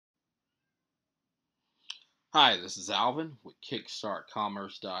Hi, this is Alvin with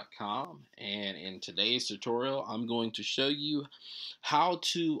KickstartCommerce.com, and in today's tutorial I'm going to show you how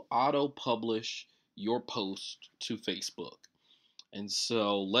to auto-publish your post to Facebook. And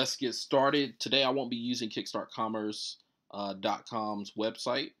so let's get started. Today I won't be using KickstartCommerce.com's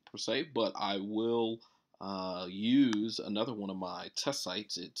website per se, but I will use another one of my test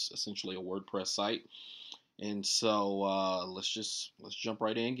sites. It's essentially a WordPress site. And so let's jump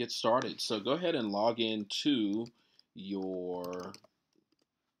right in and get started. So go ahead and log into your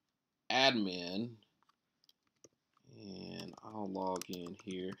admin, and I'll log in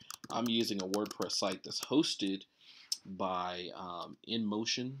here. I'm using a WordPress site that's hosted by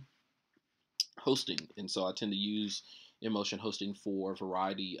InMotion Hosting, and so I tend to use InMotion Hosting for a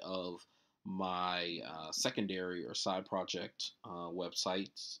variety of my secondary or side project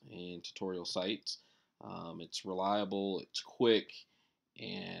websites and tutorial sites. It's reliable, it's quick,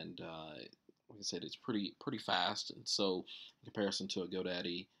 and like I said, it's pretty fast. And so, in comparison to a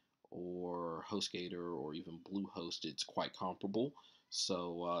GoDaddy or HostGator or even Bluehost, it's quite comparable.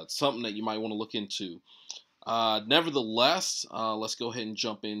 So it's something that you might want to look into. Nevertheless, let's go ahead and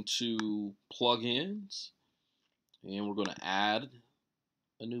jump into plugins, and we're going to add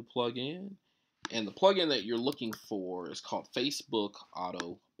a new plugin. And the plugin that you're looking for is called Facebook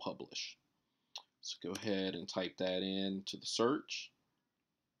Auto Publish. So go ahead and type that into the search.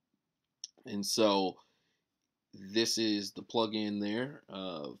 And so this is the plugin there,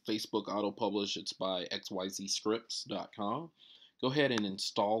 Facebook Auto Publish. It's by xyzscripts.com. Go ahead and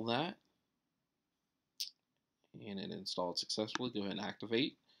install that. And it installed successfully. Go ahead and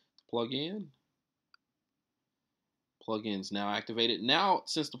activate the plugin. Plugin's now activated. Now,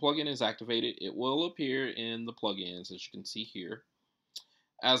 since the plugin is activated, it will appear in the plugins, as you can see here.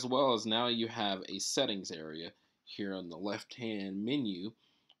 As well as now you have a settings area here on the left-hand menu,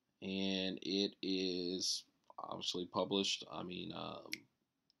 and it is obviously published.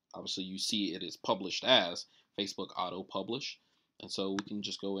 Obviously you see it is published as Facebook Auto Publish, and so we can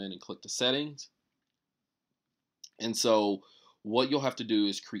just go in and click the settings. And so what you'll have to do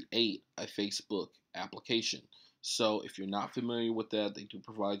is create a Facebook application. So if you're not familiar with that, they do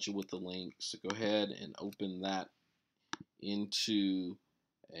provide you with the link. So go ahead and open that into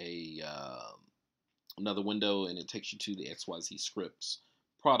a another window, and it takes you to the XYZ Scripts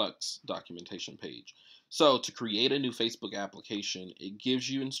products documentation page. So to create a new Facebook application, it gives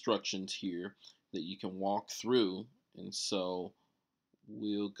you instructions here that you can walk through. And so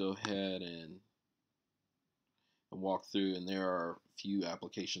we'll go ahead and walk through, and there are a few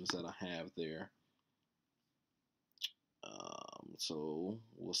applications that I have there. So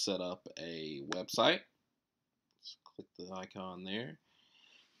we'll set up a website. Let's click the icon there.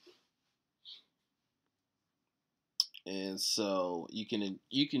 And so you can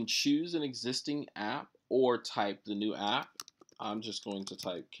choose an existing app or type the new app. I'm just going to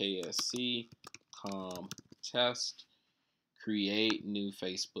type KSC com test create new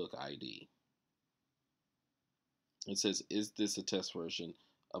Facebook ID. It says, is this a test version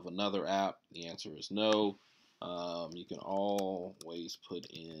of another app? The answer is no. You can always put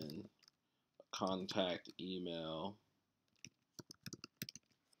in a contact email,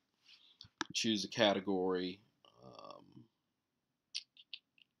 choose a category.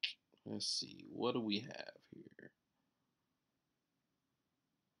 Let's see, what do we have here?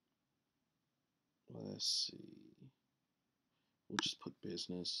 Let's see. We'll just put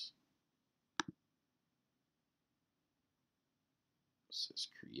business. It says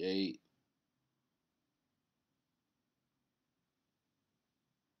create.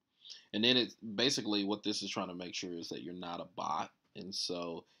 And then it's basically what this is trying to make sure is that you're not a bot. And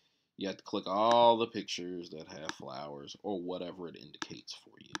so you have to click all the pictures that have flowers or whatever it indicates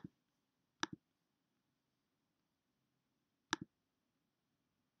for you.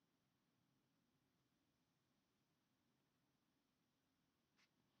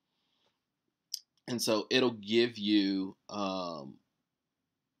 And so it'll give you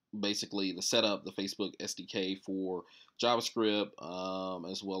basically the setup, the Facebook SDK for JavaScript,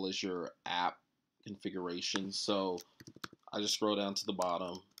 as well as your app configuration. So I just scroll down to the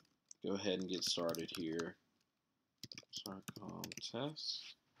bottom, go ahead and get started here. Start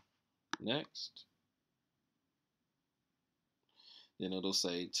test. Next. Then it'll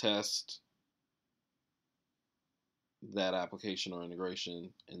say test that application or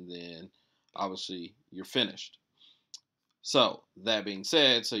integration, and then obviously you're finished. So that being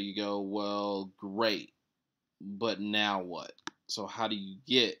said, so you go, well, great, but now what? So how do you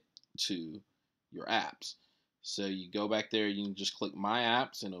get to your apps? So you go back there, you can just click my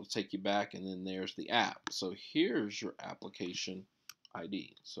apps and it'll take you back, and then there's the app. So here's your application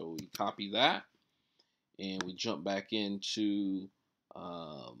ID. So we copy that, and we jump back into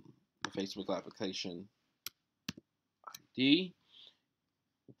the Facebook application ID.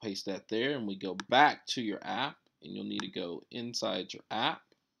 We'll paste that there, and we go back to your app, and you'll need to go inside your app.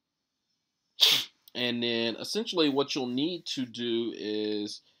 And then essentially what you'll need to do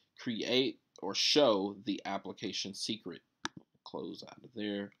is create or show the application secret. Close out of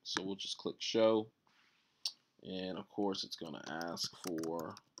there. So we'll just click show. And of course it's going to ask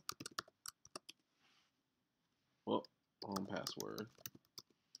for, well, wrong password.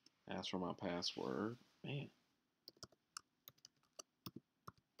 Ask for my password. Man.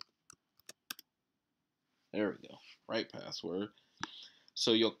 There we go. Right password.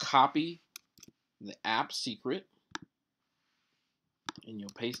 So you'll copy the app secret and you'll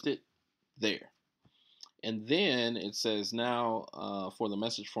paste it there. And then it says now for the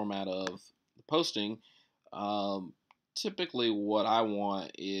message format of the posting, typically what I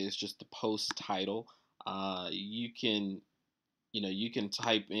want is just the post title. You can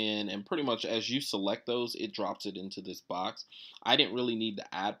type in, and pretty much as you select those, it drops it into this box. I didn't really need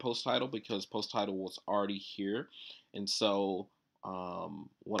to add post title because post title was already here. And so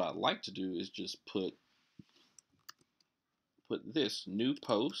what I'd like to do is just put this new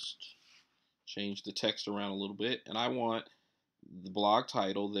post, change the text around a little bit, and I want the blog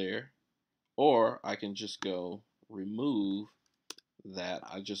title there, or I can just go remove that.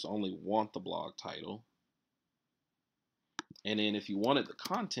 I just only want the blog title. And then if you wanted the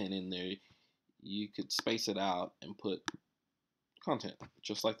content in there, you could space it out and put content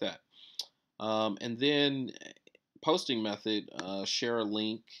just like that. And then posting method, share a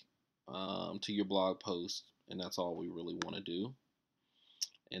link to your blog post, and that's all we really want to do.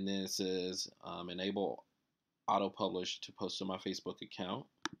 And then it says enable auto publish to post to my Facebook account.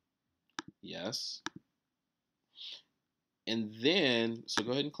 Yes. And then, so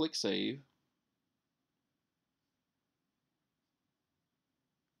go ahead and click save.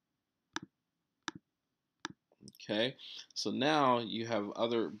 Okay, so now you have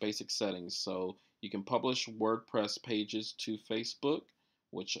other basic settings. So you can publish WordPress pages to Facebook,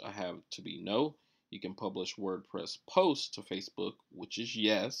 which I have to be no. You can publish WordPress posts to Facebook, which is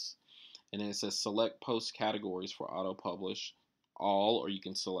yes. And then it says select post categories for auto publish all, or you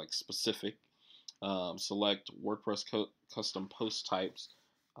can select specific. Select WordPress custom post types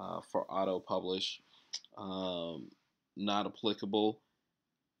for auto publish, not applicable.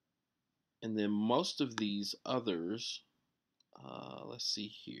 And then most of these others, let's see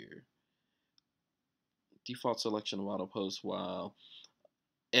here. Default selection of auto posts while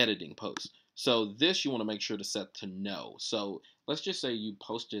editing posts. So this you want to make sure to set to no. So let's just say you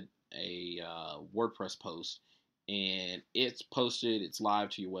posted a WordPress post and it's posted, it's live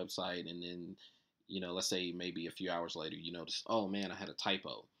to your website, and then let's say maybe a few hours later you notice, oh man, I had a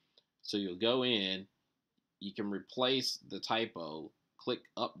typo. So you'll go in, you can replace the typo, click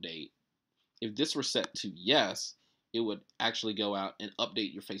update. If this were set to yes, it would actually go out and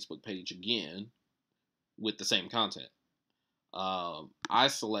update your Facebook page again with the same content. I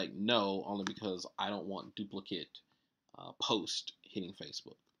select no only because I don't want duplicate post hitting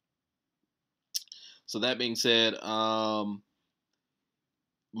Facebook. So that being said,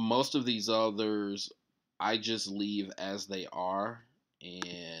 most of these others I just leave as they are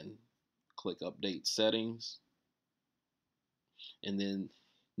and click update settings. And then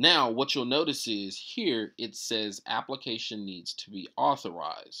now what you'll notice is here it says application needs to be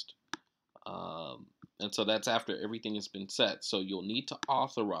authorized. And so that's after everything has been set. So you'll need to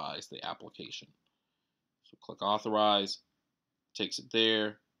authorize the application. So click authorize, takes it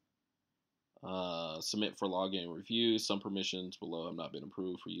there. Submit for login and review. Some permissions below have not been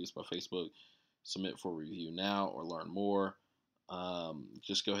approved for use by Facebook. Submit for review now or learn more.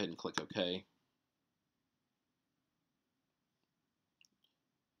 Just go ahead and click OK.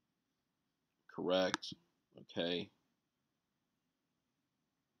 Correct. Okay.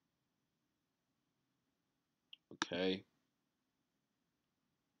 Okay.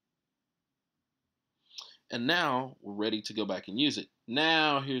 And now we're ready to go back and use it.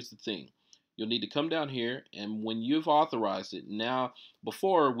 Now here's the thing. You'll need to come down here, and when you've authorized it, now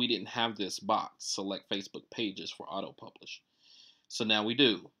before we didn't have this box, select Facebook pages for auto publish. So now we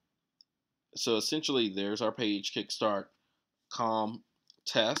do. So essentially there's our page, kickstart com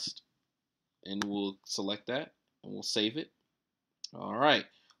test, and we'll select that and we'll save it. All right,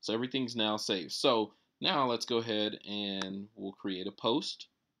 so everything's now saved. So now let's go ahead and we'll create a post,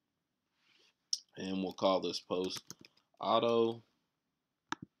 and we'll call this post auto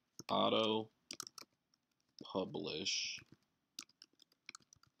publish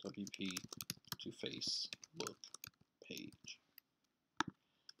WP to Facebook page.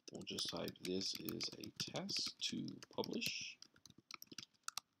 We'll just type this is a test to publish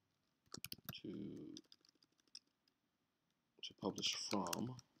to publish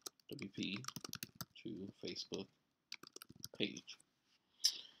from WP to Facebook page.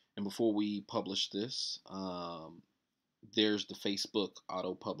 And before we publish this, there's the Facebook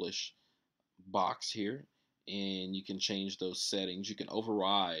auto publish box here, and you can change those settings. You can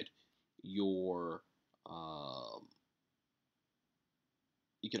override your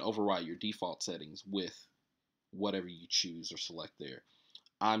default settings with whatever you choose or select there.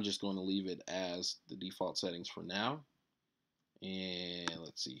 I'm just going to leave it as the default settings for now. And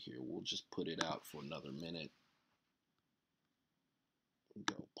let's see here, we'll just put it out for another minute.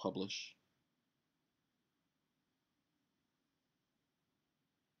 Go publish.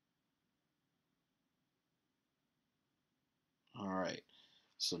 All right,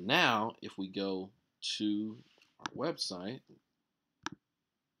 so now if we go to our website,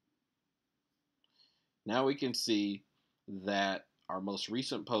 now we can see that our most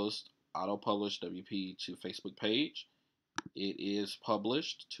recent post, auto publish WP to Facebook page, it is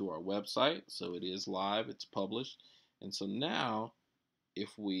published to our website, so it is live, it's published. And so now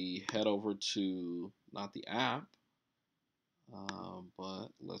if we head over to, not the app, but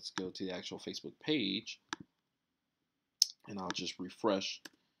let's go to the actual Facebook page, and I'll just refresh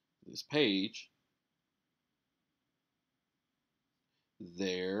this page.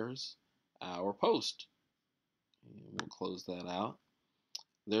 There's our post. And we'll close that out.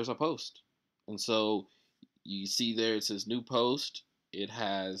 There's our post. And so you see there it says new post. It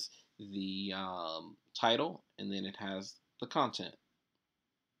has the title, and then it has the content.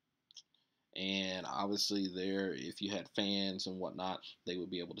 And obviously there, if you had fans and whatnot, they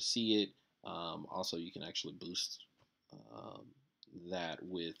would be able to see it. Also, you can actually boost that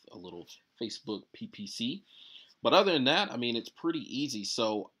with a little Facebook PPC. But other than that, I mean, it's pretty easy.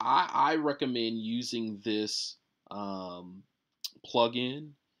 So I recommend using this plugin,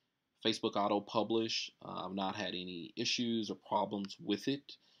 Facebook Auto Publish. I've not had any issues or problems with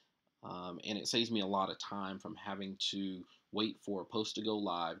it. And it saves me a lot of time from having to wait for a post to go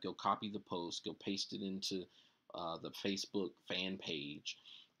live, go copy the post, go paste it into the Facebook fan page.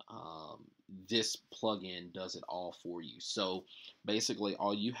 This plugin does it all for you. So basically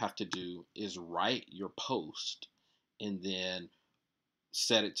all you have to do is write your post and then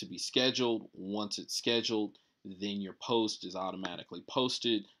set it to be scheduled. Once it's scheduled, then your post is automatically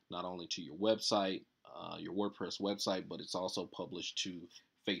posted not only to your website, your WordPress website, but it's also published to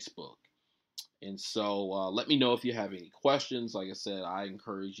Facebook. And so let me know if you have any questions. Like I said, I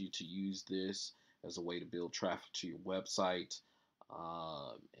encourage you to use this as a way to build traffic to your website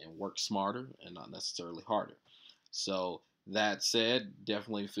and work smarter and not necessarily harder. So that said,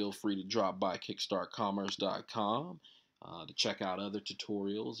 definitely feel free to drop by kickstartcommerce.com to check out other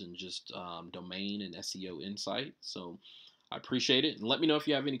tutorials and just domain and SEO insight. So I appreciate it. And let me know if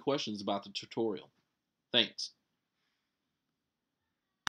you have any questions about the tutorial. Thanks.